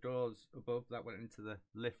doors above that went into the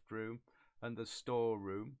lift room and the store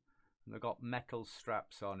room, and they've got metal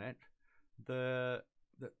straps on it. The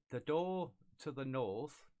door to the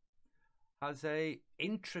north has a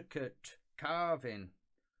intricate carving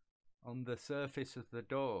on the surface of the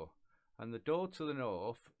door, and the door to the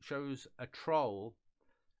north shows a troll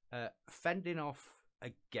fending off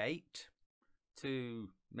a gate to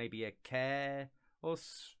maybe a care or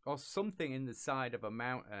something in the side of a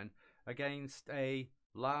mountain against a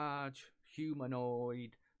large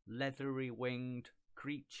humanoid leathery winged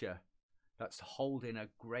creature that's holding a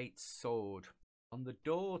great sword. On the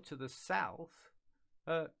door to the south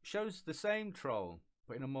shows the same troll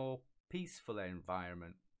but in a more peaceful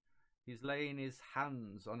environment. He's laying his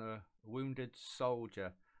hands on a wounded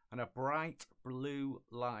soldier, and a bright blue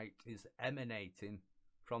light is emanating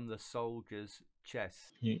from the soldier's chest.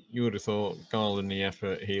 You would have thought Garland, the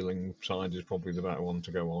effort healing side, is probably the better one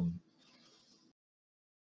to go on.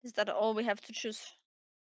 Is that all we have to choose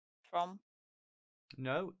from?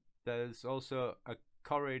 No, there's also a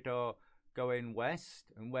corridor going west,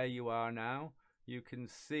 and where you are now, you can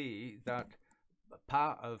see that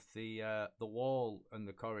part of the wall and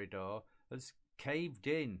the corridor has caved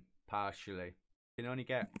in partially. You can only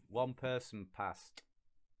get one person past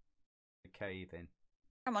the cave in.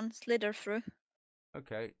 Come on, slither through.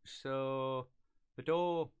 Okay, so the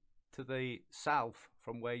door to the south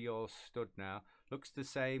from where you're stood now looks the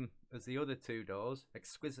same as the other 2 doors,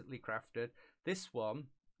 exquisitely crafted. This one,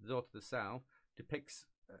 the door to the south, depicts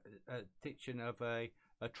a depiction of a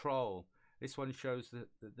troll. This one shows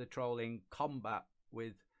the troll in combat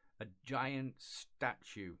with a giant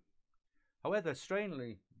statue. However,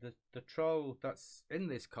 strangely, the troll that's in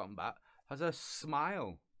this combat has a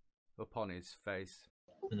smile upon his face.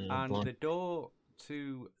 And the door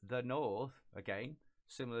to the north, again,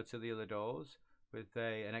 similar to the other doors, with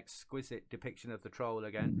an exquisite depiction of the troll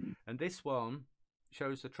again. And this one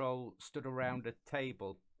shows the troll stood around a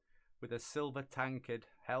table with a silver tankard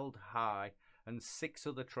held high and 6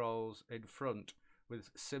 other trolls in front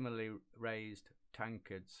with similarly raised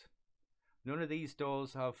tankards. None of these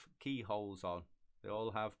doors have keyholes on. They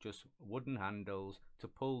all have just wooden handles to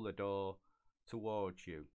pull the door towards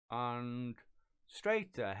you. And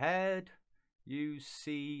straight ahead, you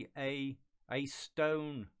see a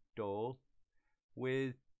stone door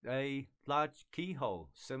with a large keyhole,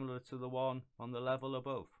 similar to the one on the level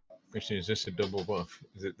above. Question, is this a double buff?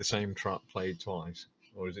 Is it the same trap played twice?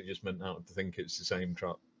 Or is it just meant out to think it's the same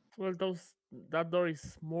trap? Well, that door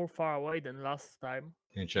is more far away than last time,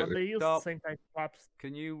 Can you check but they use the Stop. same type of traps.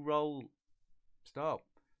 Can you roll? Stop.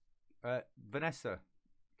 Vanessa,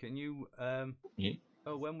 can you? Yeah.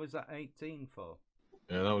 Oh, when was that 18 for?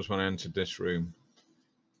 Yeah, that was when I entered this room.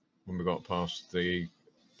 When we got past the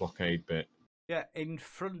blockade bit. Yeah, in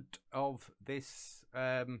front of this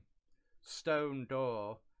stone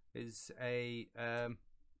door is a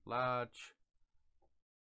large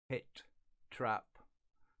pit trap,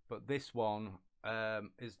 but this one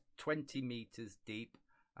is 20 meters deep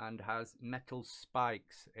and has metal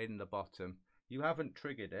spikes in the bottom. You haven't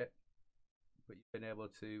triggered it, but you've been able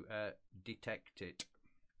to detect it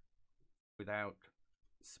without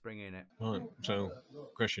springing it. Right, so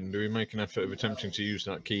question, do we make an effort of attempting to use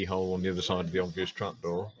that keyhole on the other side of the obvious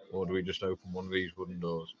trapdoor, or do we just open one of these wooden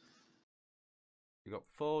doors? You've got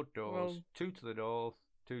 4 doors, Well, 2 to the north,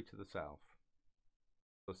 2 to the south,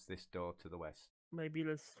 plus this door to the west. maybe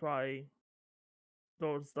let's try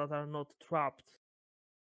doors that are not trapped.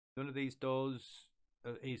 None of these doors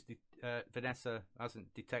Vanessa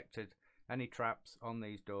hasn't detected any traps on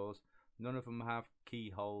these doors. None of them have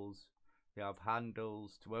keyholes. They have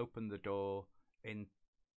handles to open the door into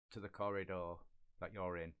the corridor that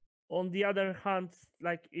you're in. On the other hand,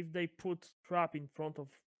 like if they put trap in front of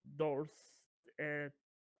doors,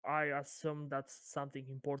 I assume that something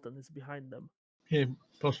important is behind them. Yeah,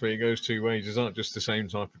 possibly it goes 2 ways. Is that just the same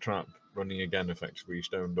type of trap running again, effectively, a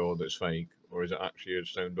stone door that's fake, or is it actually a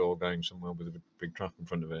stone door going somewhere with a big trap in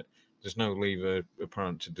front of it? There's no lever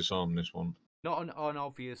apparent to disarm this one. Not an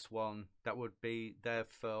obvious one that would be there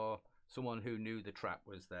for someone who knew the trap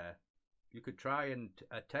was there. You could try and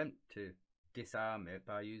attempt to disarm it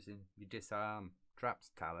by using your disarm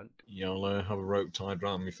traps talent. Yeah, I'll have a rope tied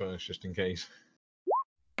around me first, just in case.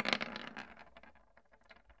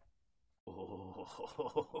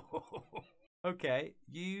 Okay,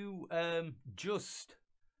 you just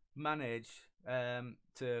manage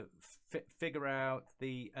to figure out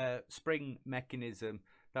the spring mechanism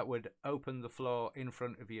that would open the floor in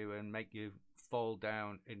front of you and make you fall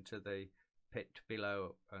down into the pit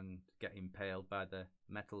below and get impaled by the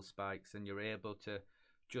metal spikes, and you're able to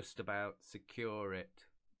just about secure it.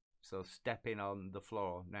 So stepping on the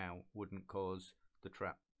floor now wouldn't cause the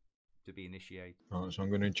trap to be initiated. Right, so I'm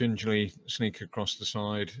going to gingerly sneak across the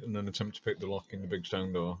side and then attempt to pick the lock in the big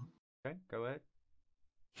stone door. Okay, go ahead.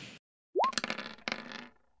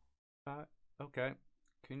 Okay.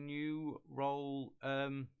 Can you roll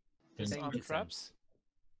Disarm danger traps. sense?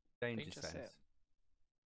 Danger Danger sense. sense.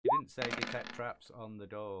 You didn't say detect traps on the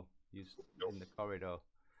door. Used in the corridor.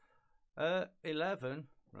 11.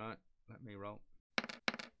 Right. Let me roll.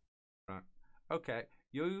 Right. Okay.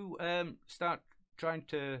 You start trying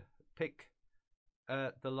to pick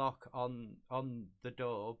the lock on the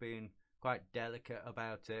door, being quite delicate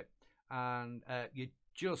about it, and you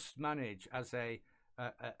just manage as a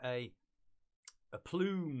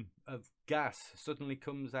plume of gas suddenly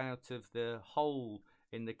comes out of the hole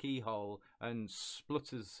in the keyhole and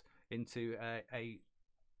splutters into a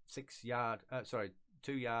 2-yard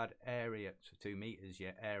area, so 2 meters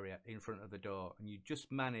area in front of the door, and you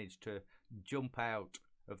just manage to jump out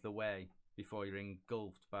of the way before you're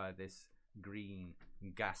engulfed by this green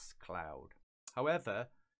gas cloud. However,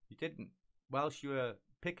 you didn't, whilst you were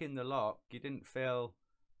picking the lock, you didn't feel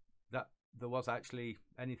that there was actually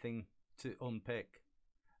anything to unpick.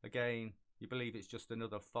 Again, you believe it's just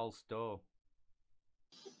another false door.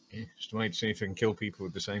 Yeah, just wait to see if they can kill people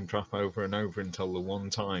with the same trap over and over until the one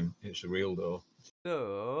time it's a real door.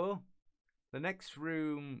 So, the next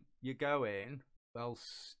room you go in, well,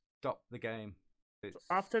 stop the game. It's...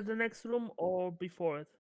 After the next room or before it?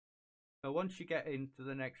 So once you get into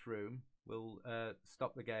the next room, we'll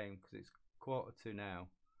stop the game because it's 1:45 now.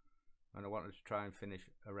 And I wanted to try and finish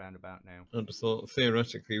around about now. I'd have thought,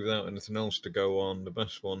 theoretically, without anything else to go on, the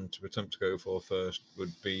best one to attempt to go for first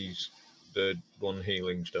would be the one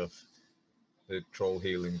healing stuff. The troll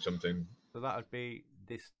healing something. So that would be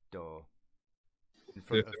this door in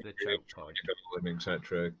front of the choke point.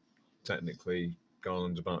 Etc. Technically,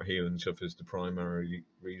 Garland's about healing stuff is the primary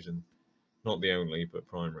reason. Not the only, but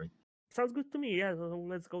primary. Sounds good to me, yeah, so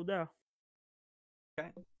let's go there.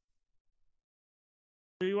 Okay.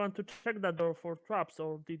 Do you want to check that door for traps,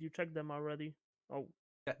 or did you check them already? Oh,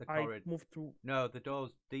 Check the I corridor. moved through. No, the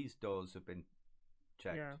doors. These doors have been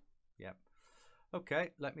checked. Yeah. Yep.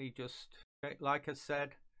 Okay, let me just. Okay, like I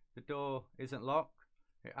said, the door isn't locked.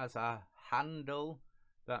 It has a handle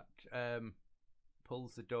that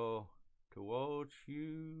pulls the door towards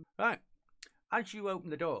you. Right. As you open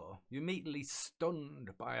the door, you're immediately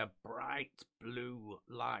stunned by a bright blue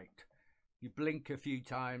light. You blink a few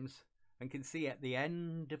times and can see at the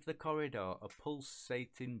end of the corridor a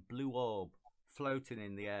pulsating blue orb floating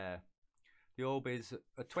in the air. The orb is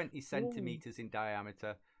 20 centimeters in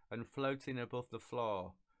diameter and floating above the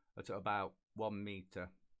floor at about 1 meter.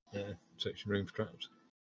 Yeah, section room for traps.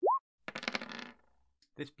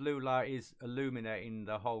 This blue light is illuminating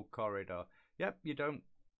the whole corridor. Yep, you don't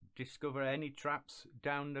discover any traps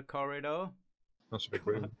down the corridor. That's a big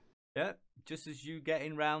room. Yep, just as you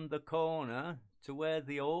getting round the corner to where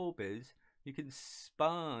the orb is, you can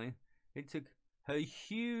spy into a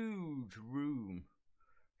huge room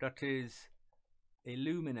that is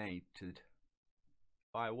illuminated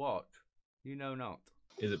by what? You know not.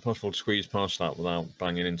 Is it possible to squeeze past that without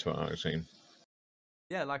banging into it, I assume?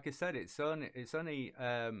 Yeah, like I said, it's only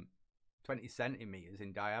 20 centimeters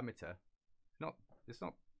in diameter. It's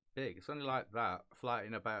not big. It's only like that,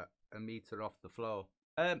 floating about 1 meter off the floor.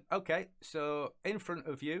 Okay, so in front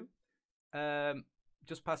of you,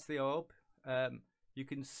 just past the orb, you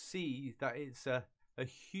can see that it's a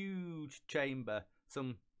huge chamber,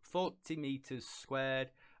 some 40 meters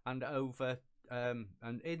squared, and over,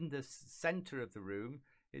 and in the center of the room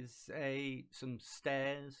is some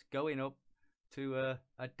stairs going up to a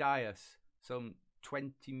dais, some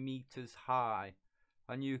 20 meters high,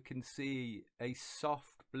 and you can see a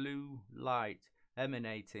soft blue light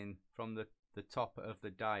emanating from the top of the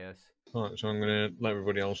dais. Right, so I'm going to let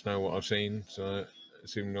everybody else know what I've seen. So I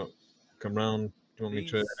assume not come round. Do you want me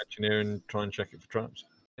to engineer and try and check it for traps?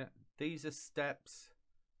 Yeah, these are steps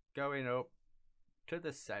going up to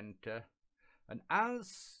the center, and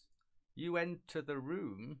as you enter the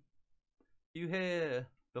room, you hear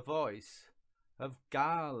the voice of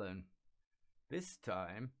Garland. This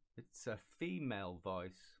time it's a female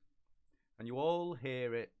voice, and you all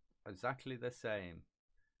hear it exactly the same,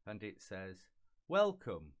 and it says,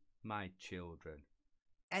 "Welcome, my children.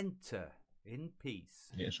 Enter in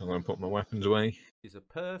peace." Yes, I'm going to put my weapons away. It's a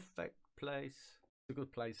perfect place. It's a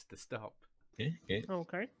good place to stop. Yeah.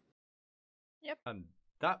 Okay. And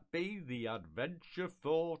that be the adventure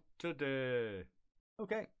for today.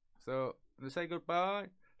 Okay, so I'm gonna say goodbye.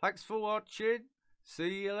 Thanks for watching.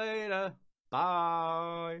 See you later.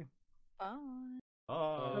 Bye. Bye.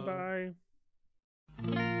 Bye. Bye-bye.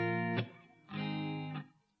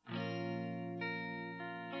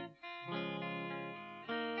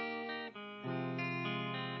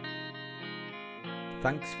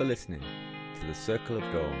 Thanks for listening to the Circle of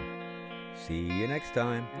Dawn. See you next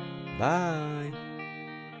time. Bye.